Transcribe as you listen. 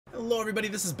Hello everybody,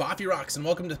 this is Boffy Rocks and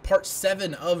welcome to part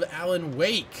 7 of Alan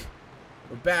Wake.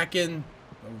 We're back in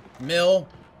the mill.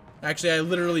 Actually, I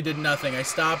literally did nothing. I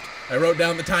stopped, I wrote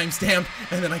down the timestamp,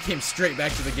 and then I came straight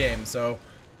back to the game. So,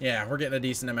 yeah, we're getting a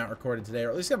decent amount recorded today, or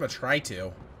at least I'm gonna try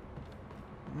to.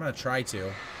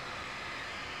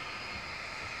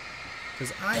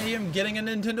 Because I am getting a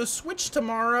Nintendo Switch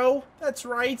tomorrow. That's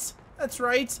right. That's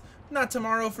right. Not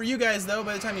tomorrow for you guys, though.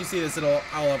 By the time you see this, I'll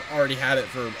have already had it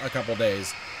for a couple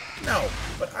days. No,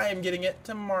 but I am getting it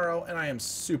tomorrow, and I am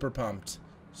super pumped.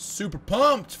 Super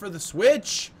pumped for the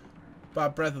Switch.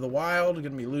 Bought Breath of the Wild. Gonna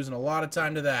be losing a lot of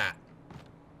time to that.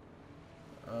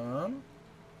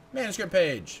 Manuscript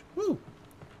page. Woo.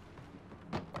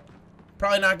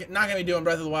 Probably not gonna be doing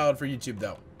Breath of the Wild for YouTube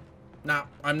though.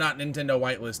 I'm not Nintendo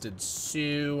whitelisted,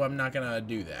 so I'm not gonna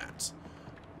do that.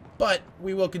 But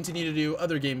we will continue to do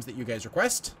other games that you guys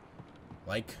request.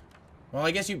 Like, well,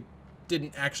 I guess you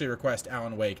didn't actually request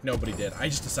Alan Wake. Nobody did. I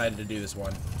just decided to do this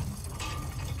one.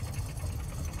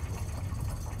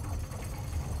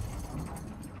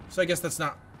 So I guess that's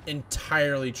not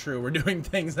entirely true. We're doing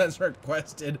things that's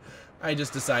requested. I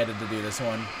just decided to do this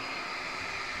one.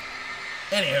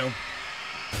 Anywho.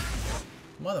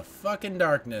 Motherfucking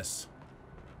darkness.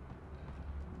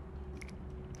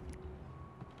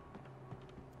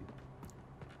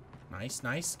 Nice,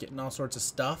 nice. Getting all sorts of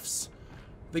stuffs.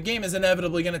 The game is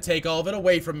inevitably going to take all of it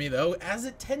away from me, though, as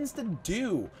it tends to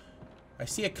do. I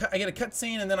get a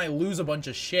cutscene, and then I lose a bunch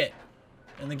of shit.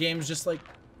 And the game's just like,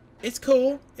 it's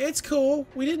cool. It's cool.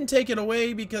 We didn't take it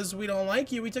away because we don't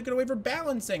like you. We took it away for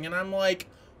balancing. And I'm like,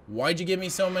 why'd you give me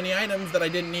so many items that I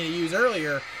didn't need to use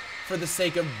earlier for the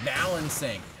sake of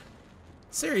balancing?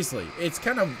 Seriously, it's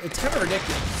kind of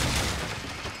ridiculous.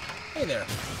 Hey there.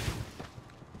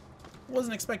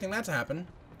 Wasn't expecting that to happen.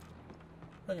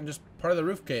 Fucking just part of the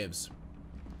roof caves.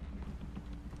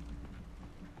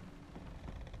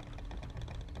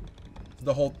 Is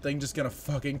the whole thing just gonna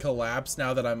fucking collapse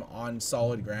now that I'm on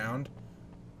solid ground?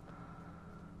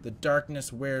 The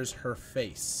darkness wears her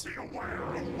face. Be aware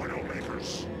of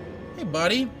Widowmakers. Hey,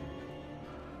 buddy.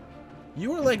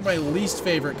 You are like my least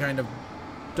favorite kind of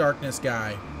darkness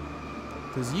guy.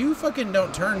 Because you fucking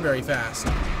don't turn very fast.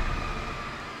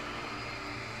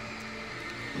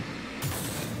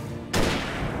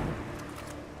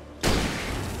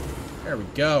 There we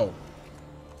go.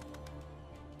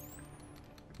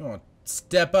 You want to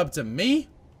step up to me?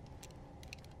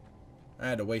 I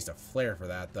had to waste a flare for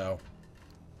that, though.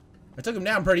 I took him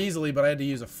down pretty easily, but I had to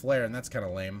use a flare, and that's kind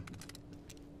of lame.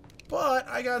 But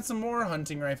I got some more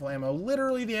hunting rifle ammo.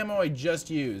 Literally the ammo I just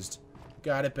used.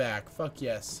 Got it back. Fuck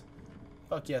yes.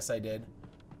 Fuck yes, I did.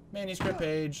 Manuscript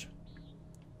page.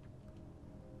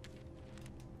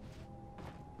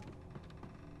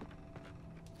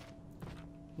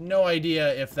 No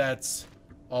idea if that's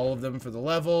all of them for the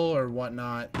level or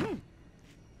whatnot.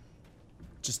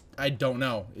 Just, I don't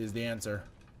know is the answer.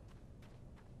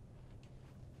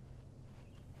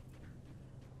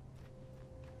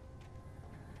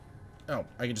 Oh,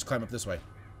 I can just climb up this way.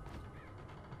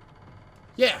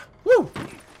 Yeah! Woo!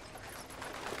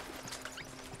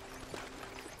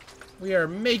 We are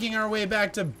making our way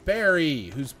back to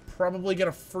Barry, who's probably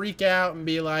gonna freak out and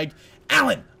be like,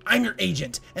 Alan, I'm your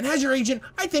agent, and as your agent,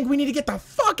 I think we need to get the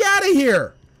fuck out of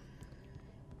here!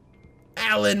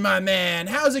 Alan, my man,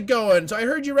 how's it going? So I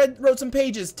heard you wrote some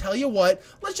pages. Tell you what,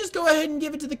 let's just go ahead and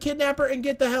give it to the kidnapper and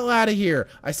get the hell out of here.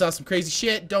 I saw some crazy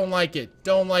shit. Don't like it.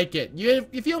 Don't like it. You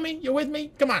feel me? You with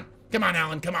me? Come on. Come on,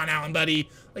 Alan. Come on, Alan, buddy.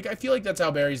 Like, I feel like that's how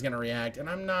Barry's gonna react, and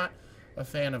I'm not a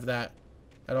fan of that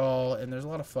at all, and there's a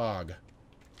lot of fog.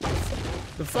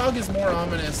 The fog is more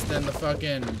ominous than the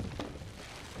fucking...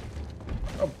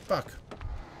 Oh, fuck.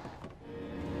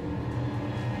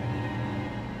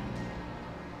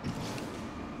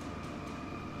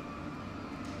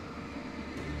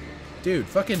 Dude,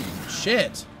 fucking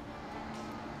shit.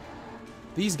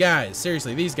 These guys,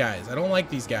 seriously, these guys. I don't like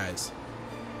these guys.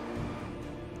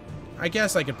 I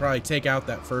guess I could probably take out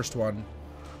that first one.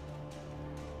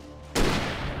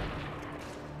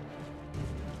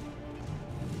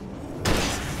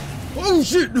 Oh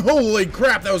shit! Holy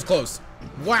crap, that was close.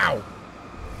 Wow.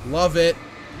 Love it.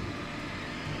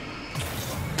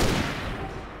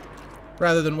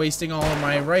 Rather than wasting all of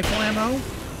my rifle ammo,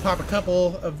 pop a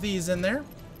couple of these in there.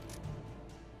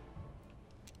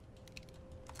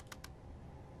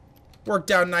 Worked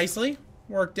out nicely.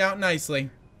 Worked out nicely.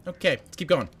 Okay, let's keep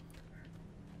going.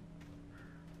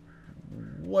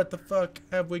 What the fuck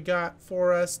have we got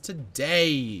for us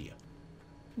today?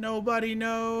 Nobody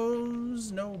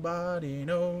knows. Nobody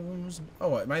knows.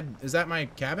 Oh, is that my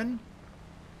cabin?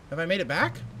 Have I made it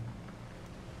back?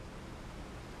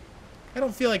 I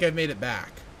don't feel like I've made it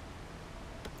back.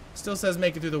 Still says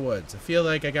make it through the woods. I feel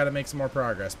like I gotta make some more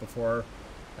progress before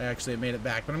I actually made it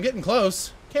back. But I'm getting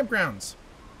close. Campgrounds.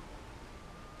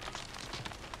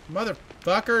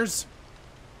 Motherfuckers.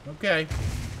 Okay.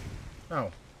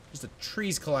 Oh. Just the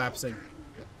trees collapsing.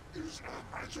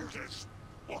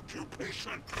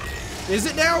 Is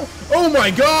it now? Oh my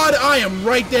god! I am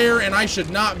right there and I should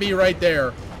not be right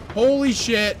there. Holy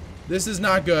shit. This is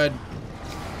not good.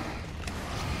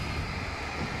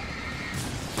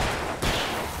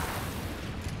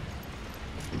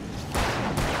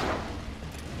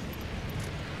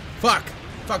 Fuck.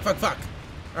 Fuck, fuck, fuck.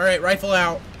 Alright, rifle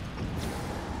out.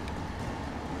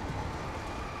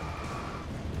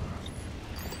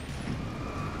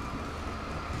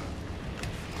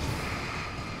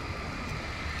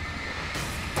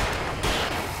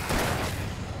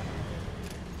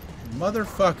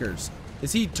 Motherfuckers.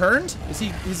 Is he turned? Is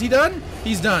he done?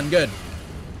 He's done. Good.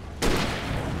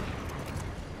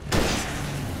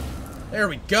 There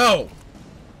we go.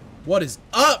 What is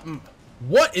up?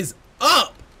 What is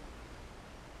up?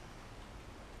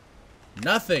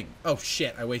 Nothing. Oh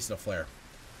shit, I wasted a flare.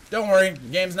 Don't worry, the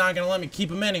game's not gonna let me keep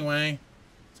them anyway.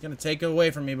 It's gonna take it away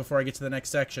from me before I get to the next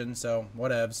section, so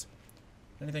whatevs.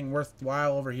 Anything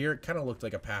worthwhile over here? It kind of looked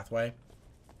like a pathway.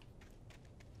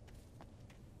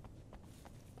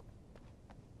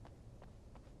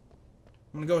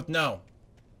 I'm gonna go with no.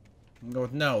 I'm gonna go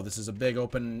with no. This is a big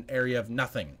open area of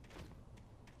nothing.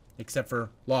 Except for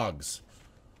logs.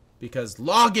 Because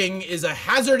logging is a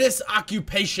hazardous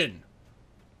occupation.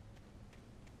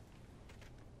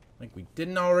 Like we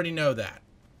didn't already know that.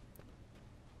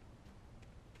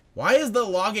 Why is the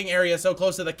logging area so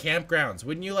close to the campgrounds?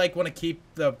 Wouldn't you like want to keep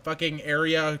the fucking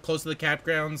area close to the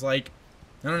campgrounds like,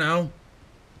 I don't know,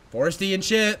 foresty and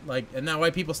shit? Like, isn't that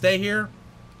why people stay here?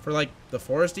 For like the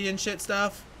foresty and shit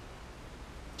stuff?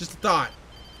 Just a thought.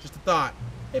 Just a thought.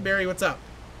 Hey Barry, what's up?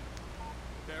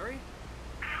 Barry?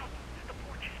 Ow! The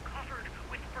porch is covered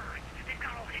with birds. They've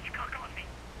got all Hitchcock on me.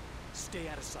 Stay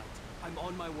out of sight. I'm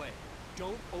on my way.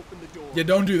 Don't open the door. Yeah,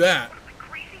 don't do that. What am I,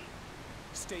 crazy?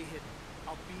 Stay hidden.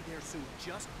 I'll be there soon.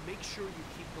 Just make sure you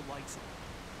keep the lights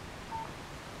on.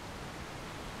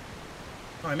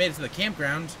 Oh, I made it to the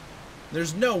campground.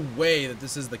 There's no way that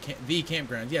this is the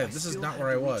campground. Yeah, this is not where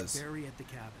I was. Barry at the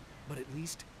cabin, but at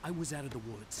least I was out of the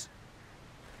woods.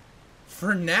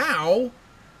 For now,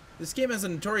 this game has a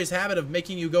notorious habit of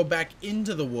making you go back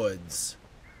into the woods.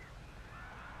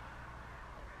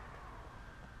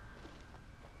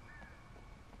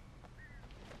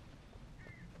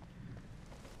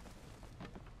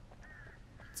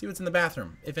 See what's in the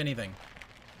bathroom, if anything.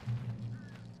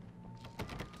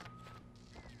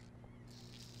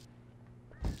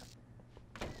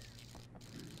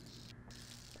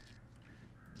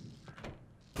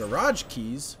 Garage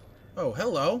keys? Oh,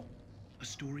 hello. A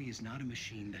story is not a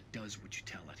machine that does what you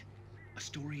tell it. A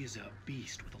story is a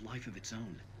beast with a life of its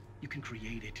own. You can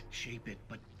create it, shape it,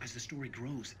 but as the story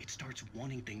grows, it starts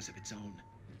wanting things of its own.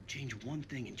 Change one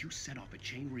thing and you set off a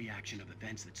chain reaction of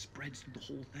events that spreads through the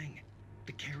whole thing.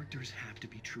 The characters have to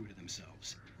be true to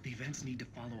themselves. The events need to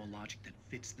follow a logic that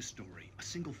fits the story. A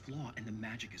single flaw and the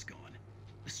magic is gone.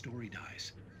 The story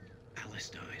dies.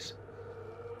 Alice dies.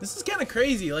 This is kind of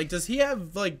crazy. Like, does he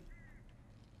have, like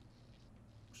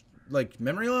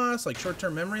memory loss? Like,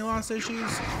 short-term memory loss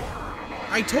issues?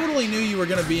 I totally knew you were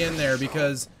going to be in there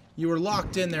because you were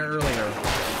locked in there earlier.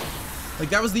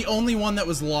 Like, that was the only one that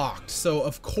was locked. So,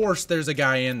 of course, there's a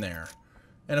guy in there.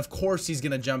 And, of course, he's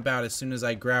going to jump out as soon as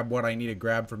I grab what I need to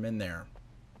grab from in there.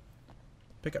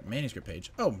 Pick up manuscript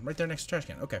page. Oh, right there next to the trash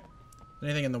can. Okay.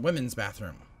 Anything in the women's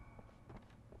bathroom?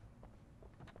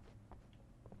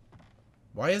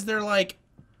 Why is there, like,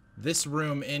 this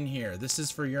room in here? This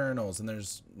is for urinals, and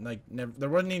there's, like, there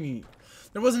wasn't any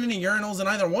urinals in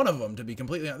either one of them, to be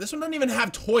completely honest. This one doesn't even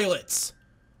have toilets.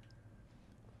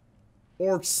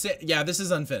 Or yeah, this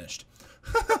is unfinished.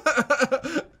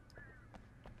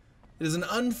 It is an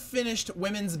unfinished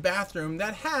women's bathroom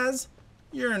that has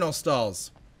urinal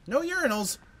stalls. No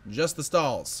urinals, just the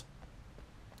stalls.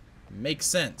 Makes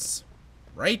sense,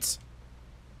 right?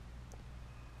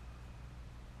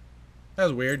 That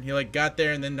was weird. He like got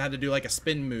there and then had to do like a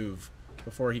spin move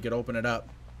before he could open it up.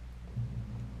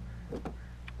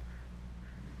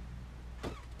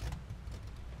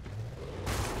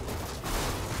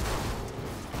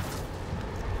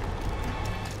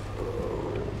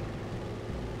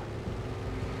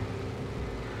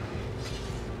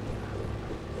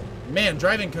 Man,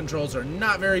 driving controls are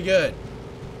not very good.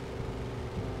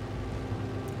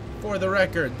 For the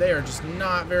record, they are just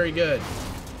not very good.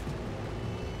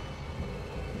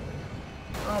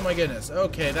 Oh my goodness.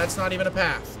 Okay, that's not even a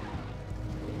path.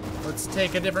 Let's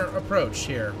take a different approach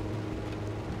here.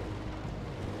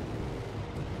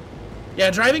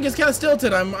 Yeah, driving is kind of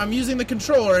stilted. I'm using the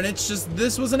controller, and it's just,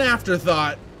 this was an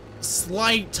afterthought.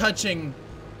 Slight touching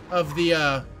of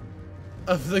the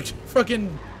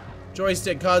fucking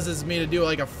joystick causes me to do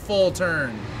like a full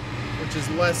turn, which is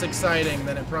less exciting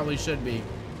than it probably should be.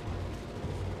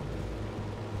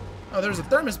 Oh, there's a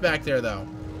thermos back there, though.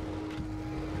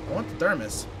 I want the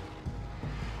thermos.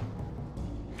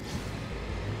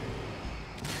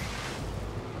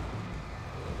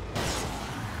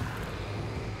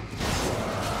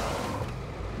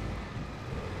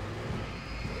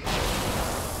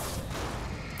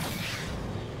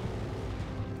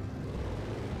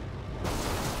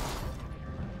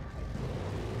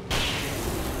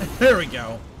 There we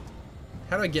go.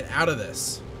 How do I get out of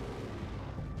this?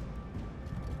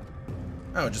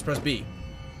 Oh, just press B.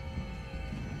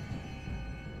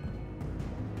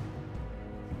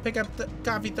 Pick up the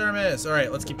coffee thermos. All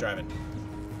right, let's keep driving.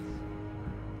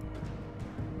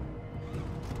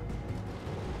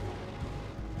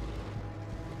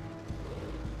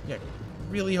 Yeah,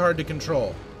 really hard to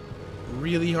control.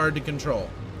 Really hard to control.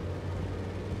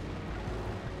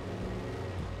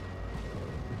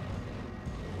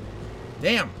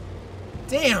 Damn.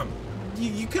 Damn.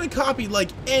 You could have copied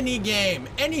like any game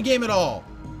at all,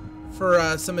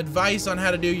 for some advice on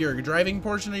how to do your driving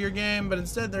portion of your game, but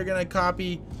instead they're gonna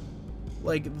copy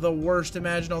like the worst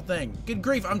imaginable thing. Good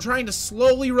grief, I'm trying to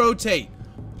slowly rotate.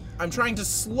 I'm trying to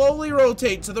slowly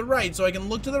rotate to the right so I can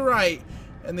look to the right,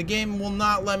 and the game will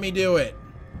not let me do it.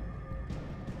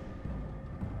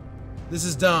 This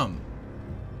is dumb.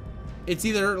 It's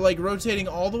either like rotating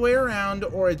all the way around,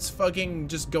 or it's fucking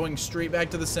just going straight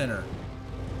back to the center.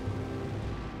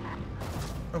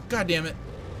 Oh, god damn it.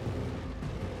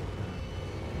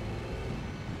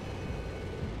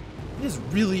 It is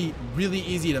really, really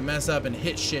easy to mess up and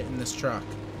hit shit in this truck.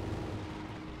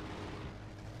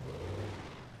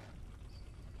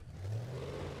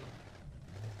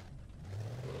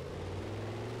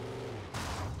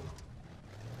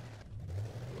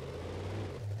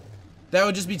 That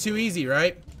would just be too easy,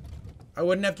 right? I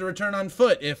wouldn't have to return on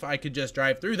foot if I could just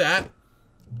drive through that.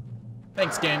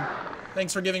 Thanks, game.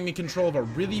 Thanks for giving me control of a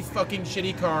really fucking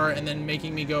shitty car and then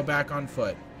making me go back on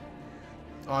foot.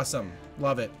 Awesome.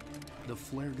 Love it. The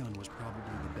flare gun was probably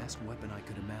the best weapon I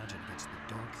could imagine against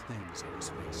the dark things I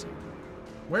was facing.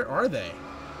 Where are they?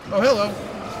 Oh, hello.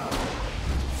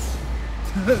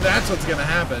 That's what's gonna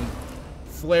happen.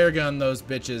 Flare gun those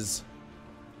bitches.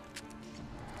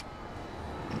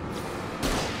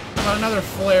 How about another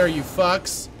flare, you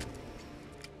fucks?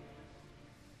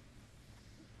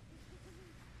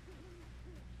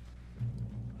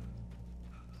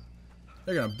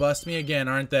 They're gonna bust me again,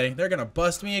 aren't they? They're gonna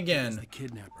bust me again. The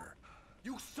kidnapper.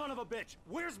 You son of a bitch!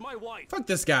 Where's my wife? Fuck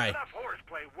this guy. Enough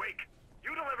horseplay, Wake.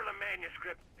 You deliver the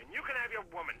manuscript, and you can have your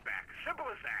woman back. Simple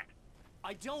as that.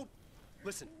 I don't...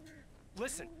 Listen.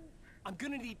 Listen. I'm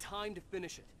gonna need time to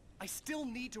finish it. I still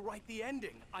need to write the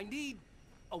ending. I need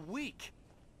a week.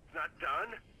 It's not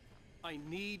done. I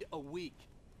need a week.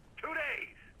 2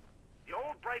 days. The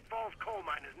old Bright Falls coal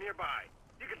mine is nearby.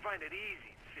 You can find it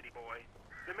easy, city boy.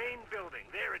 The main building,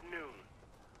 there at noon.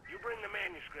 You bring the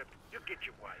manuscript, you'll get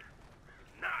your wife.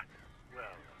 If not,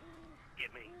 well,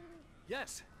 get me.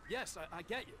 Yes, I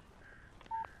get you.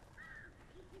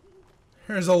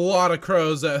 There's a lot of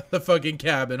crows at the fucking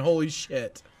cabin. Holy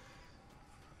shit.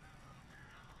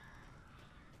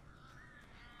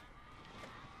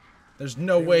 There's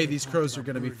no way these crows are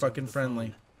gonna be fucking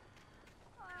friendly.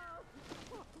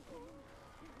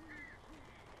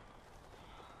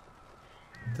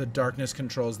 The darkness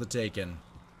controls the Taken.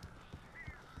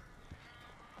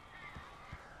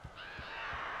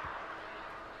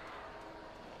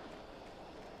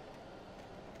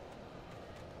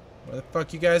 Where the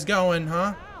fuck you guys going,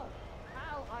 huh? Al!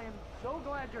 Al, I am so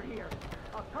glad you're here.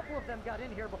 A couple of them got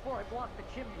in here before I blocked the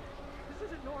chimney. This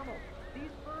isn't normal.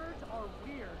 These birds are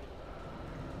weird.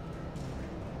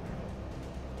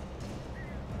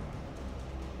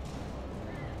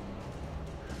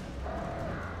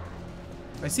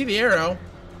 I see the arrow.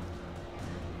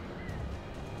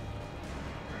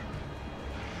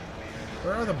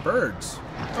 Where are the birds?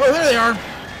 Oh, there they are.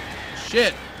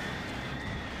 Shit.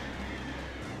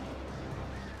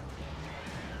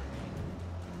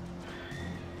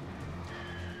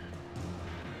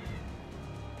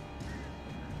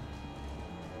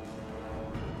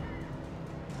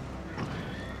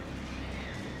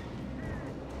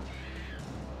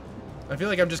 I feel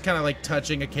like I'm just kind of like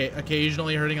touching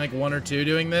occasionally, hurting like one or two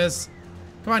doing this.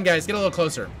 Come on, guys, get a little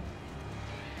closer.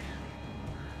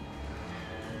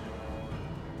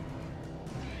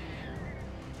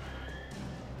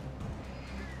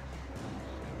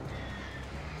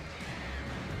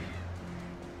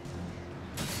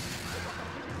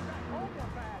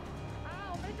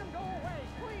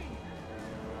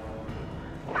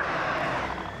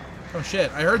 Oh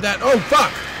shit, I heard that. Oh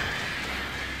fuck!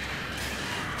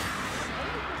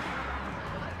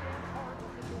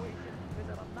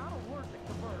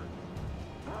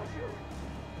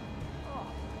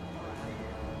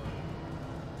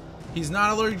 He's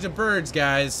not allergic to birds,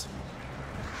 guys.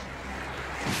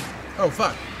 Oh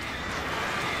fuck.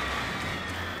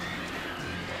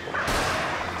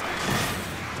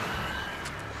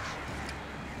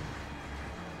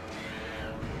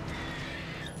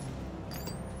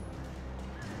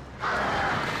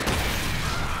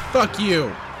 Fuck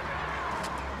you.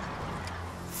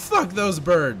 Fuck those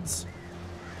birds.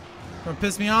 Don't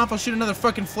piss me off, I'll shoot another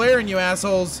fucking flare in you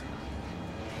assholes.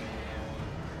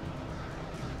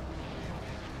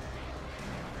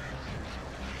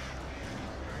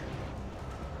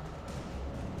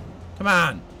 Come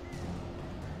on.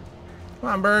 Come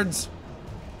on, birds.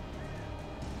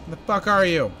 Where the fuck are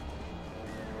you?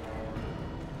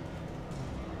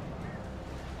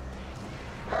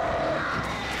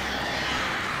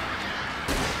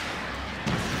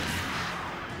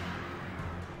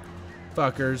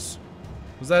 Fuckers.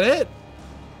 Was that it?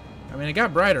 I mean, it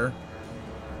got brighter.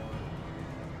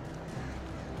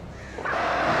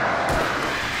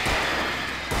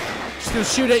 Just gonna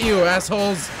shoot at you,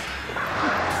 assholes.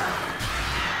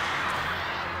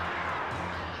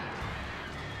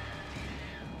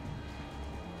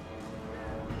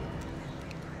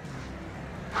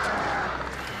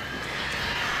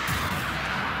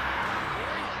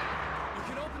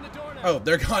 Oh,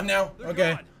 they're gone now?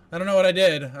 Okay. I don't know what I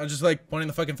did. I was just like pointing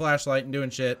the fucking flashlight and doing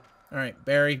shit. Alright,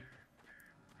 Barry.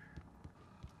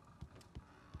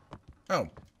 Oh,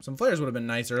 some flares would have been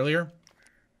nice earlier.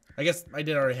 I guess I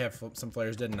did already have some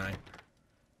flares, didn't I?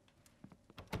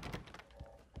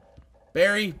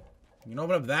 Barry, you can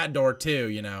open up that door too,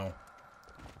 you know.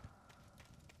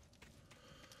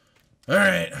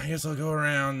 Alright, I guess I'll go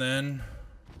around then.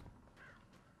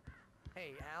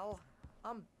 Hey, Al.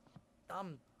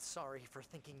 I'm sorry for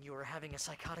thinking you were having a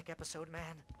psychotic episode,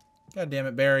 man. God damn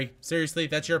it, Barry. Seriously,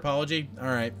 that's your apology?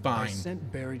 Alright, fine. I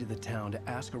sent Barry to the town to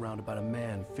ask around about a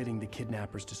man fitting the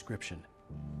kidnapper's description.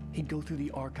 He'd go through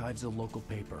the archives of the local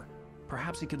paper.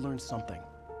 Perhaps he could learn something.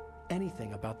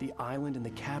 Anything about the island and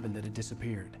the cabin that had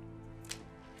disappeared.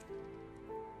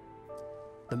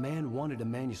 The man wanted a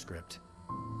manuscript.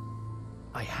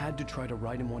 I had to try to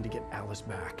write him one to get Alice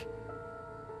back.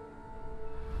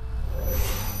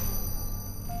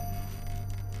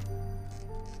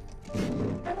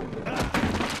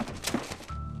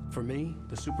 For me,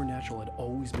 the supernatural had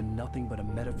always been nothing but a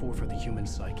metaphor for the human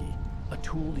psyche, a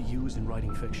tool to use in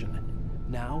writing fiction.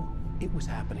 Now, it was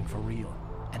happening for real,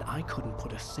 and I couldn't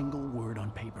put a single word on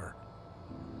paper.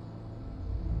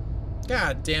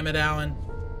 God damn it, Alan.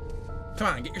 Come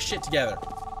on, get your shit together.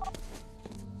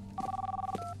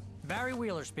 Barry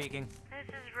Wheeler speaking. This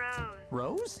is Rose.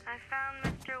 Rose? I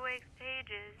found Mr. Wake's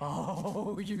pages.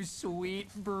 Oh, you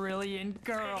sweet, brilliant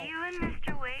girl. Could you and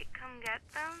Mr. Wake come get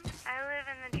them? I live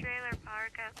in the trailer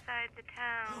park outside the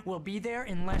town. We'll be there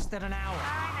in less than an hour.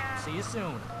 I know. See you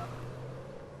soon.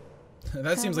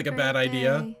 That seems like a bad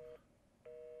idea.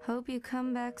 Hope you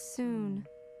come back soon.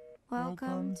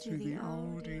 Welcome to the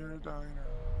old dear diner.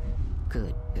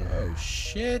 Good girl. Oh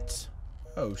shit.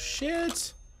 Oh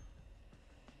shit.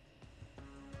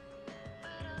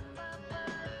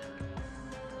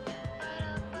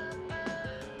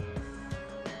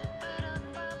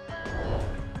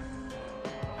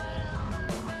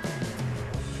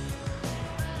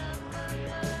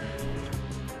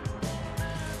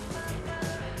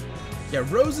 Yeah,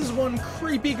 Rose is one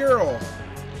creepy girl.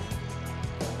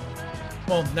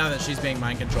 Well, now that she's being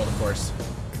mind controlled, of course.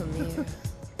 Come here.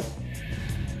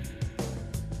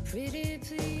 Pretty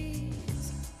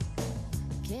please.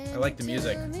 I like the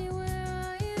music.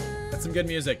 That's some good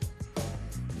music.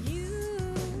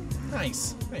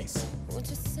 Nice, nice.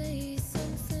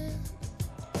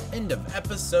 End of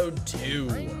episode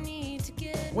 2.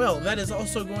 Well, that is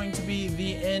also going to be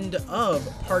the end of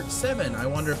part 7. I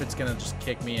wonder if it's gonna just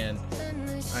kick me in.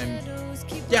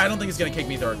 Yeah, I don't think it's gonna kick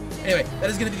me through. Anyway, that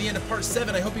is gonna be the end of part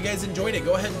 7. I hope you guys enjoyed it.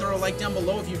 Go ahead and throw a like down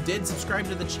below if you did. Subscribe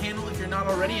to the channel if you're not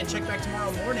already, and check back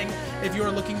tomorrow morning if you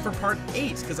are looking for part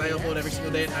 8, because I upload every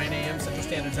single day at 9 a.m. Central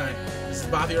Standard Time. This is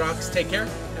Bobby Rocks. Take care,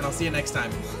 and I'll see you next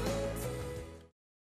time.